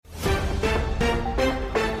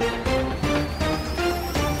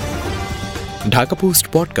Dhaka post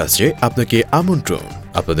পডকাস্টে আপনাকে আমন্ত্রণ।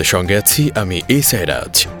 আপনাদের সঙ্গে আছি আমি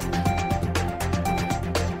এসাইরাজ।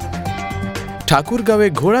 ঠাকুরগাঁওয়ে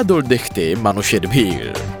ঘোড়া দৌড় দেখতে মানুষের ভিড়।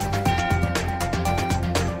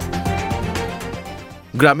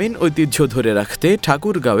 গ্রামীণ ঐতিহ্য ধরে রাখতে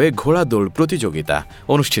ঠাকুরগাঁওয়ে ঘোড়া দৌড় প্রতিযোগিতা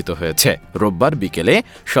অনুষ্ঠিত হয়েছে। রোববার বিকেলে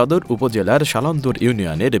সদর উপজেলার শালন্দর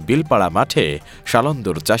ইউনিয়নের বিলপাড়া মাঠে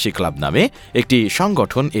শালন্দর চাষী ক্লাব নামে একটি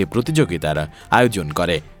সংগঠন এ প্রতিযোগিতার আয়োজন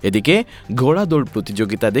করে। এদিকে ঘোড়া দৌড়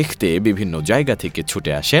প্রতিযোগিতা দেখতে বিভিন্ন জায়গা থেকে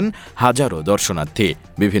ছুটে আসেন হাজারো দর্শনার্থী।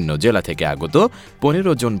 বিভিন্ন জেলা থেকে আগত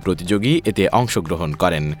 15 জন প্রতিযোগী এতে অংশগ্রহণ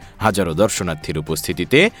করেন। হাজারো দর্শনার্থীর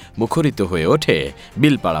উপস্থিতিতে মুখরিত হয়ে ওঠে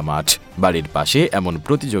বিলপাড়া মাঠ। বাড়ির পাশে এমন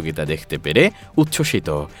প্রতিযোগিতা দেখতে পেরে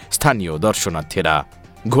উচ্ছ্বসিত স্থানীয় দর্শনার্থীরা।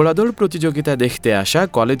 ঘোড়াদৌড় প্রতিযোগিতা দেখতে আসা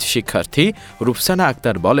কলেজ শিক্ষার্থী রুফসানা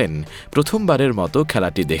আক্তার বলেন, প্রথমবারের মতো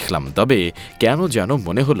খেলাটি দেখলাম, তবে কেন যেন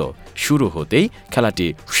মনে হলো শুরু হতেই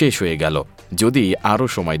খেলাটি শেষ হয়ে গেল। যদি আরও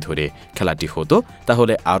সময় ধরে খেলাটি হতো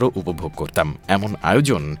তাহলে আরও উপভোগ করতাম। এমন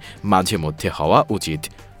আয়োজন মাঝে মধ্যে হওয়া উচিত।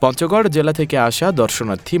 পঞ্চগড় জেলা থেকে আসা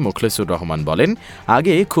দর্শনার্থী মুখলেসুর রহমান বলেন,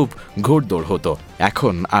 আগে খুব ঘোড়দৌড় হতো,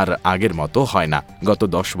 এখন আর আগের মতো হয় না। গত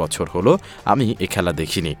 10 বছর হলো আমি এ খেলা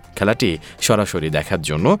দেখিনি। খেলাটি সরাসরি দেখার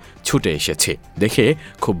জন্য ছুটে এসেছি, দেখে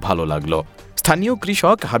খুব ভালো লাগলো। স্থানীয়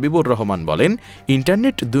কৃষক হাবিবুর রহমান বলেন,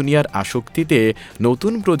 ইন্টারনেট দুনিয়ার আসক্তিতে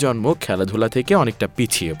নতুন প্রজন্ম খেলাধুলা থেকে অনেকটা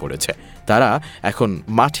পিছিয়ে পড়েছে। তারা এখন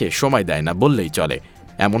মাঠে সময় দেয় না বললেই চলে।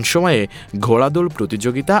 এমন সময়ে ঘোড়াদৌড়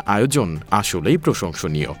প্রতিযোগিতা আয়োজন আসলেই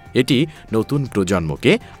প্রশংসনীয়। এটি নতুন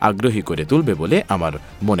প্রজন্মকে আগ্রহী করে তুলবে বলে আমার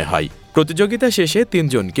মনে হয়। প্রতিযোগিতা শেষে 3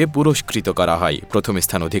 জনকে পুরস্কৃত করা হয়। প্রথম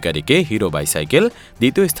স্থান অধিকারীকে হিরো বাইসাইকেল,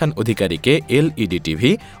 দ্বিতীয় স্থান অধিকারীকে LED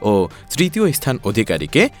টিভি ও তৃতীয় স্থান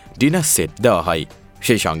অধিকারীকে ডিনার সেট দেওয়া হয়।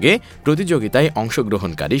 সেই সঙ্গে প্রতিযোগিতায়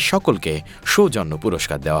অংশগ্রহণকারী সকলকে সৌজন্য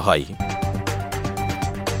পুরস্কার দেওয়া হয়।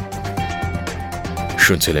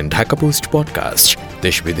 শুনছিলেন ঢাকা পোস্ট পডকাস্ট।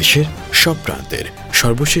 দেশ বিদেশের সব প্রান্তের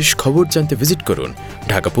সর্বশেষ খবর জানতে ভিজিট করুন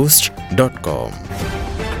ঢাকাপোস্ট.com।